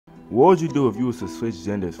What would you do if you was to switch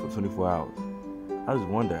genders for 24 hours? I just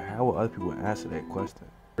wonder, how would other people answer that question?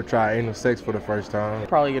 Or try anal sex for the first time.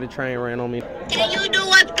 Probably get a train ran on me. Can you do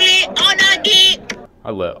a split on a dick?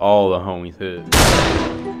 I let all the homies hit.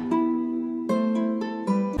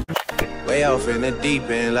 Way off in the deep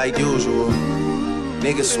end like usual.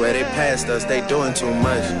 Niggas swear they passed us, they doing too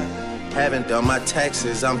much. Haven't done my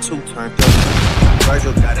taxes, I'm too turned up.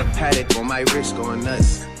 Virgil got a paddock on my wrist going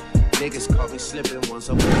nuts. Niggas caught me slipping once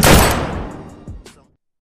a week.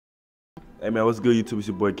 Hey man, what's good YouTube? It's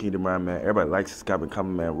your boy Kingdom Ryan, man. Everybody like, subscribe, and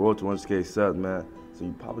comment, man. Roll to 100K subs, man. So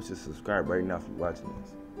you probably should subscribe right now if you're watching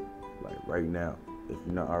this. Like right now, if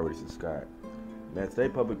you're not already subscribed. Man, today's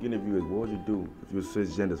public interview is what would you do if you would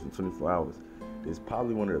switch genders for 24 hours? It's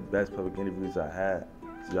probably one of the best public interviews I had.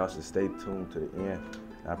 So y'all should stay tuned to the end.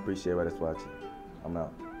 I appreciate everybody that's watching. I'm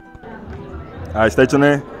out. Alright, state your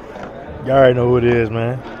name. Y'all already know who it is,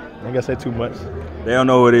 man. I ain't gotta say too much. They don't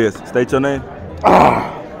know who it is. State your name.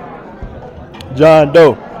 John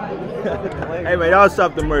Doe. Hey man, y'all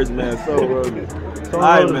shop the merch, man. So early.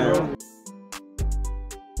 Alright, man.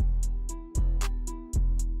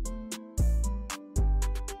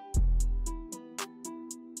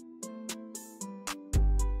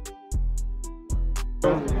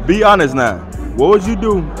 Be honest now. What would you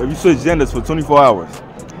do if you switch genders for 24 hours?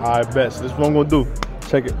 Alright, bet. So this is what I'm gonna do.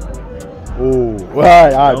 Check it. Ooh.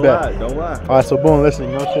 Alright, bet. Don't lie. Alright, so boom, listen,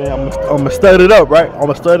 you know what I'm saying? I'm gonna stud it up, right? I'm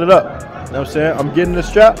gonna stud it up. You know what I'm saying? I'm getting the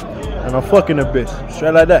strap and I'm fucking the bitch.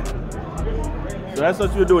 Straight like that. So that's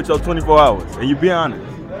what you would do with your 24 hours. And you be honest.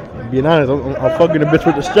 Being honest, I'm fucking the bitch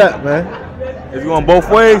with the strap, man. If you want both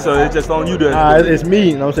ways, or it's just on you to It's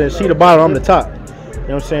me, you know what I'm saying? She the bottom, I'm the top. You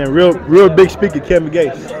know what I'm saying? Real big speaker, Kevin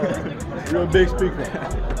Gates. Real big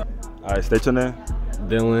speaker. Alright, state your name.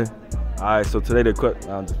 Dylan. Alright, so today the question.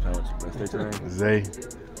 I'm just playing with you, man. State your name. Zay.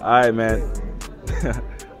 Alright, man.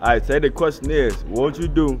 Alright, today the question is, what would you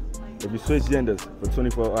do if you switch genders for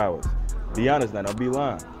 24 hours? Be honest now, don't be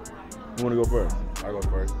lying. You wanna go first? I'll go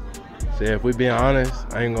first. So yeah, if we being honest,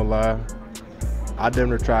 I ain't gonna lie. I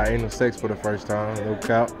definitely try anal sex for the first time, no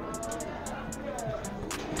cap.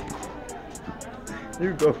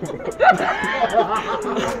 You go.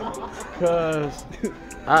 Cause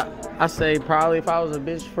I say probably if I was a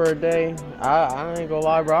bitch for a day, I ain't gonna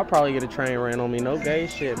lie, bro. I'll probably get a train ran on me. No gay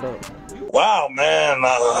shit, though. Wow, man.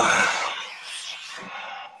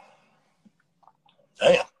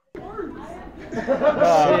 Damn.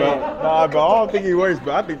 Nah, bro. I don't think he works,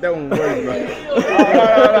 but I think that one works,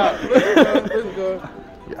 bro.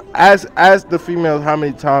 Ask the females how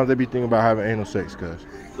many times they be thinking about having anal sex, cuz.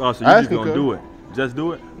 Oh, so you just gonna do it? Just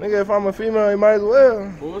do it? Nigga, if I'm a female, you might as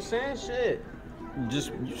well. Full send shit. You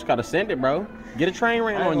just gotta send it, bro. Get a train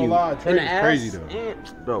ran on you. Train is crazy though.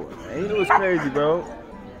 Bro, anal is crazy, bro.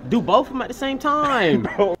 Do both of them at the same time.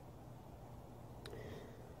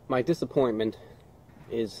 My disappointment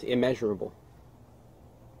is immeasurable,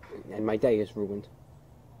 and my day is ruined.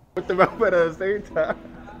 What the fuck at the same time?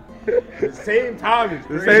 The same time is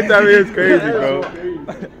crazy. The same time is crazy, bro.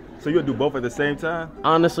 So you'll do both at the same time?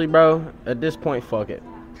 Honestly, bro, at this point, fuck it.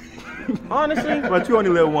 Honestly. But you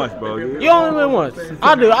only live once, bro. You only live once.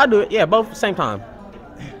 I do it. Yeah, both at the same time.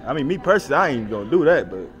 I mean, me personally, I ain't gonna do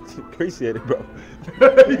that, but appreciate it, bro.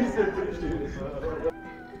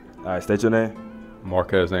 Alright, state your name.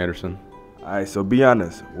 Marquez Anderson. Alright, so be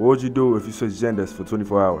honest. What would you do if you switch genders for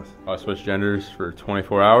 24 hours? I switch genders for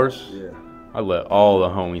 24 hours. Yeah. I let all the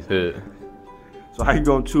homies hit. So how you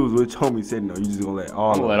gonna choose which homies hitting? Or you just gonna let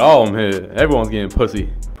all of them? I let all of them hit. Everyone's getting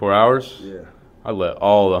pussy. 4 hours. Yeah. I let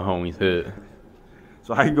all the homies hit.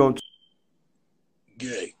 So how you gonna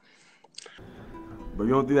Gay. But you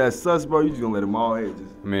don't think that's sus, bro? You just gonna let them all hit?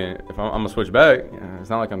 I mean, if I'm gonna switch back, it's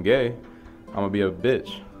not like I'm gay. I'm gonna be a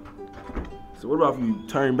bitch. So what about if you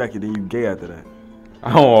turn back and then you gay after that?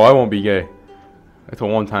 Oh, I won't be gay. It's a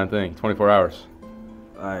one-time thing. 24 hours.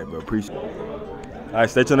 Alright, bro. Appreciate it. Alright,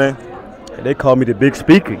 state your name. They call me the big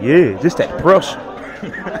speaker, yeah, just that brush.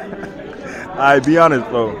 Alright, be honest,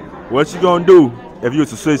 bro. What you gonna do if you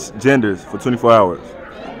was to switch genders for 24 hours?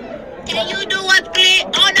 Can you do a split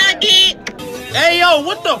on a dick? Hey, yo,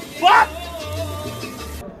 what the fuck?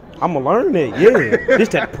 I'ma learn that, yeah. This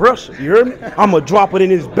that pressure, you hear me? I'ma drop it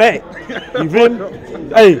in his back. You feel me?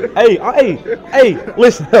 Hey,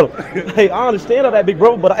 listen, hey, I understand all that, big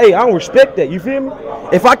bro, but hey, I don't respect that, you feel me?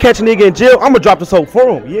 If I catch a nigga in jail, I'ma drop this whole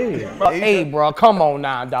for him, yeah. Hey, bro, come on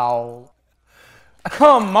now, dawg.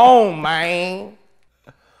 Come on, man.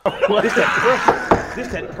 This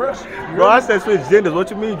that pressure. Bro, I said switch genders. What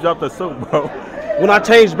you mean drop the soap, bro? When I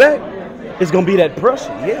change back, it's gonna be that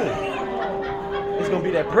pressure, yeah. It's gonna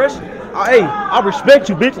be that pressure. I respect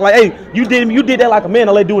you, bitch. Like, hey, you did that like a man.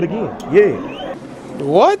 Now let's do it again. Yeah.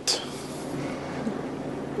 What?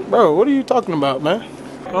 Bro, what are you talking about, man?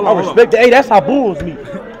 I respect that. Hey, that's how bulls meet.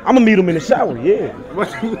 I'm gonna meet them in the shower. Yeah.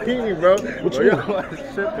 What you mean, bro? What you mean?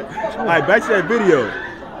 All right, back to that video.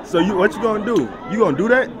 So what you gonna do? You gonna do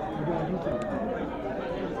that?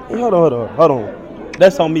 Hold on.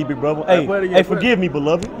 That's on me, big brother. Hey, forgive me,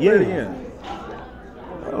 beloved. Yeah.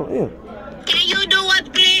 Oh, yeah. Can you do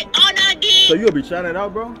what play on again? So you'll be trying it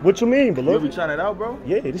out, bro? What you mean, beloved? You'll be trying it out, bro?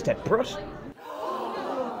 Yeah, this that brush.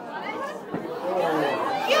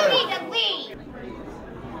 You need to leave.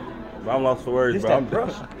 I'm lost for words, This bro. that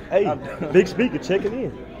brush. Hey, big speaker, check it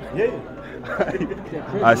in. Yeah.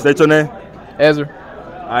 All right, state your name. Ezra.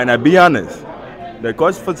 All right, now be honest. The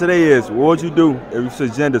question for today is, what would you do if you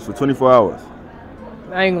switched genders for 24 hours?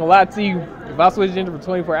 I ain't gonna lie to you. If I switch gender for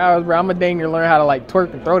 24 hours, bro, I'm a dang near learn how to like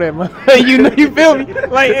twerk and throw that money. you feel me?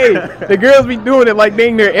 Like, hey, the girls be doing it like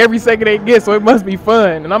dang near every second they get, so it must be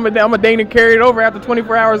fun. And I'm a dang near carry it over after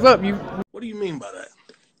 24 hours up. What do you mean by that?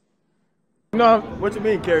 You know, What you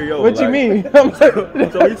mean carry over? what you mean? So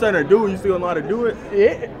when you trying to do it, you still know how to do it?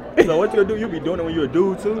 Yeah. So what you gonna do? You be doing it when you a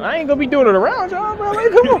dude too? I ain't gonna be doing it around y'all, bro.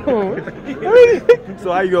 Like, come on.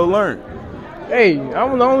 So how you gonna learn? Hey, I'm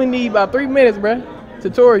gonna only need about 3 minutes, bro.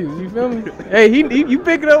 Tutorials, you feel me? Hey, you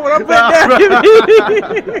pick it up when I'm putting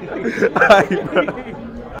down.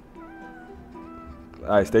 All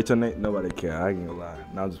right, state your name. Nobody care. I ain't gonna lie.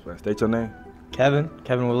 Now I'm just playing. State your name. Kevin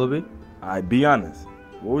Willoughby. All right, be honest.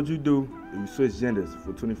 What would you do if you switch genders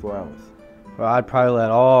for 24 hours? Well, I'd probably let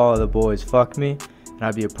all the boys fuck me, and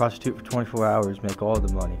I'd be a prostitute for 24 hours, make all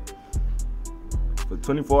the money. For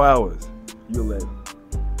 24 hours, you'll let.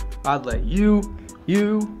 I'd let you.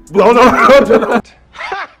 No.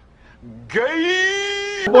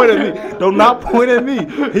 Gay. Point at me. Do not point at me.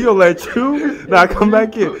 He gonna let you. Nah, come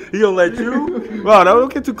back here. He gonna let you. Bro,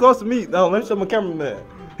 don't get too close to me. No, let me show my cameraman.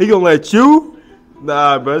 He gonna let you.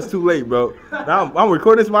 Nah, bro, it's too late, bro. Now I'm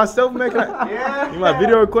recording this myself, man. You my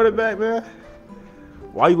video recorder back, man.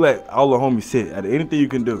 Why you let all the homies sit at anything you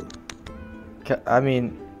can do? I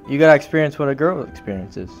mean, you gotta experience what a girl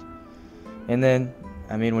experiences. And then,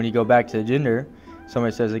 I mean, when you go back to the gender,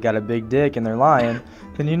 somebody says they got a big dick and they're lying,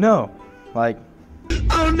 then you know. Like,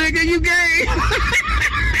 Oh, nigga, you gay.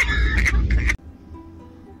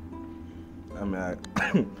 I mean, I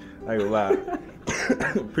ain't gonna lie.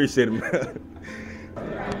 Appreciate it, man.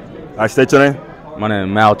 All right, state your name. My name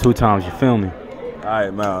is Mal 2 times, you feel me? All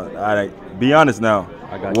right, Mal. All right, be honest now.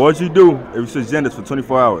 I got What you. would you do if you switch genders for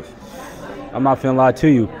 24 hours? I'm not finna lie to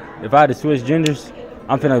you. If I had to switch genders,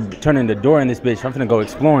 I'm finna turn in the door in this bitch. I'm finna go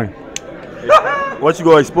exploring. What you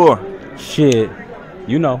go explore? Shit,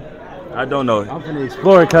 you know. I don't know. I'm finna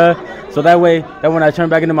explore, cuz. So that way, when I turn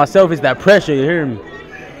back into myself, it's that pressure, you hear me?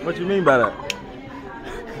 What you mean by that?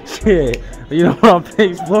 Shit, you know what I'm finna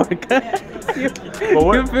explore, cuz. You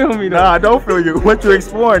feel me, though? Nah, I don't feel you. What you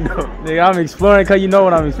exploring, though? Nigga, I'm exploring, cuz you know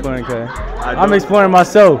what I'm exploring, cuz. I'm exploring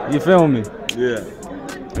myself, you feel me? Yeah.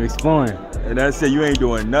 I'm exploring. And that's it, you ain't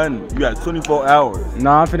doing nothing. You got 24 hours.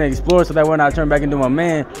 Nah, I'm finna explore so that when I turn back into my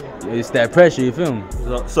man, it's that pressure, you feel me?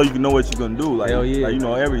 So you can know what you're gonna do. Like, Hell yeah. Like you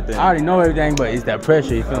know everything. I already know everything, but it's that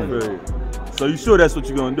pressure, you feel me? So you sure that's what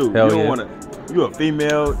you're gonna do? Hell you don't yeah. wanna, you a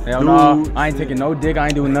female, Hell dude. no, I ain't taking no dick, I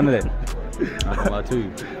ain't doing none of that. I'm gonna lie to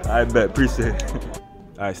you. I bet, appreciate it.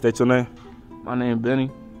 All right, state your name. My name Benny.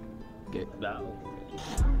 Go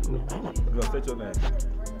state your name.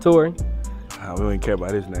 Tori. We don't even care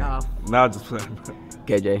about his name. Now just playing.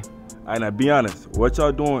 KJ. All right, now be honest. What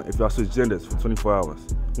y'all doing if y'all switch genders for 24 hours?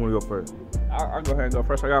 Who wanna go first? I'll go ahead and go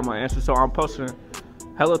first. I got my answer. So I'm posting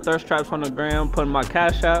hella thirst traps on the gram, putting my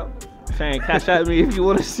cash out, saying cash at me if you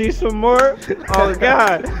want to see some more. Oh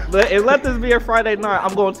God! And let this be a Friday night.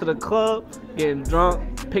 I'm going to the club, getting drunk,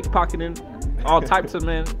 pickpocketing, all types of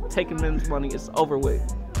men, taking men's money. It's over with.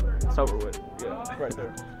 It's over with. Yeah, right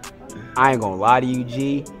there. I ain't gonna lie to you,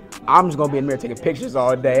 G. I'm just gonna be in the mirror taking pictures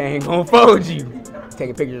all day. I ain't gonna fold you.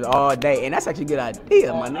 Taking pictures all day, and that's actually a good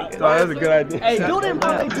idea, my nigga. Oh, that's a good idea. Hey, do them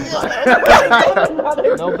how they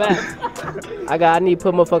do. No back. I need to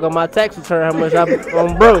put motherfucker on my tax return how much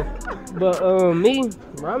I'm broke. But me,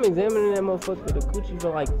 bro, I'm examining that motherfucker, the coochie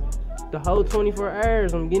for like the whole 24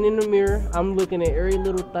 hours. I'm getting in the mirror. I'm looking at every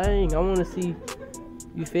little thing. I want to see.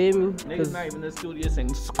 You feel me? Niggas not even in the studio, it's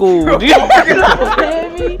in school. You feel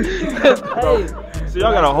me? Hey, So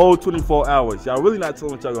y'all got a whole 24 hours. Y'all really not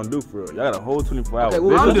telling what y'all gonna do for real. Y'all got a whole 24 hours. Okay,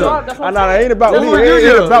 well, I know it ain't about me. It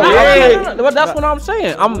ain't about me. But that's what I'm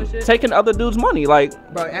saying. I'm taking other dudes' money, like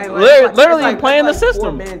Bro, literally playing the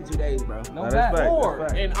system. 4 men 2 days, bro. No, that's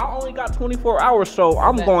 4, and I only got 24 hours, so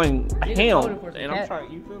I'm going ham. And I'm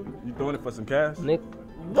trying. You feel me? You throwing it for some cash? Nick.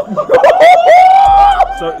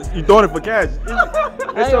 So you throwing it for cash?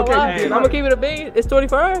 It's okay. I'm gonna keep it a big. It's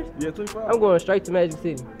 24 hours. Yeah, 24 hours. I'm going straight to Magic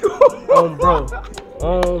City. Bro.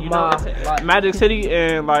 You know, Magic City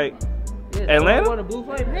and like Atlanta. Want a blue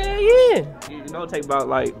flame? Hell yeah. You know, it take about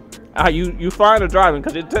like you flying or driving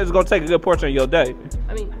because it's gonna take a good portion of your day.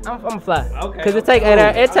 I mean, I'm a fly. Okay. Cause it take 8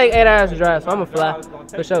 hours. It take 8 hours to drive, so I'm a fly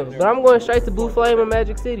for sure. But I'm going straight to Blue Flame and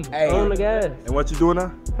Magic City. On the gas. And what you doing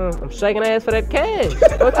now? I'm shaking ass for that cash.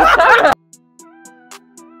 What you talking?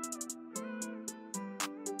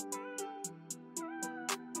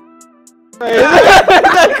 I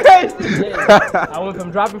went from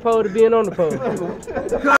dropping pole to being on the pole.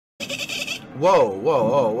 Whoa.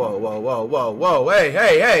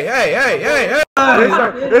 Hey.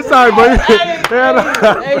 It's alright, buddy.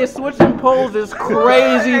 Hey, switching poles is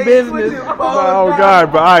crazy business. Oh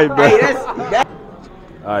God, bro. Alright, bro.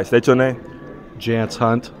 Alright, state your name. Jance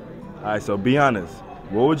Hunt. Alright, so be honest.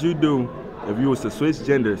 What would you do if you was to switch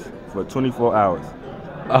genders for 24 hours?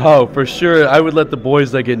 Oh, for sure. I would let the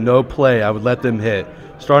boys that get no play, I would let them hit.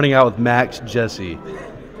 Starting out with Max, Jesse.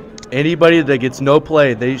 Anybody that gets no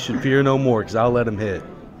play, they should fear no more because I'll let them hit.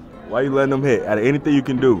 Why you letting them hit? Out of anything you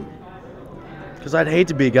can do? Because I'd hate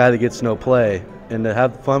to be a guy that gets no play. And to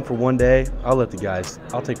have fun for one day, I'll take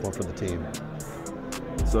one for the team.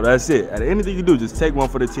 So that's it. Out of anything you do, just take one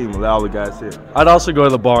for the team and let all the guys hit. I'd also go to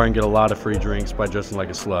the bar and get a lot of free drinks by dressing like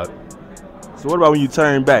a slut. So what about when you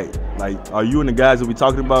turn back? Like, are you and the guys that we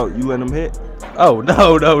talking about, you letting them hit? Oh,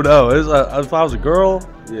 no. If I was a girl,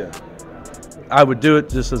 yeah, I would do it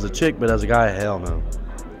just as a chick, but as a guy, hell no.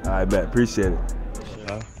 I bet. Appreciate it.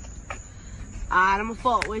 I'm a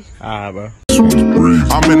fuck with you. Alright, bro.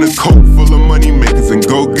 I'm in a coat full of money makers and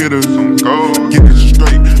go-getters. Get it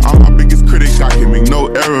straight, I'm my biggest critic, I can make no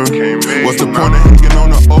error. What's the point of hanging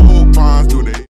on the old bonds? Do they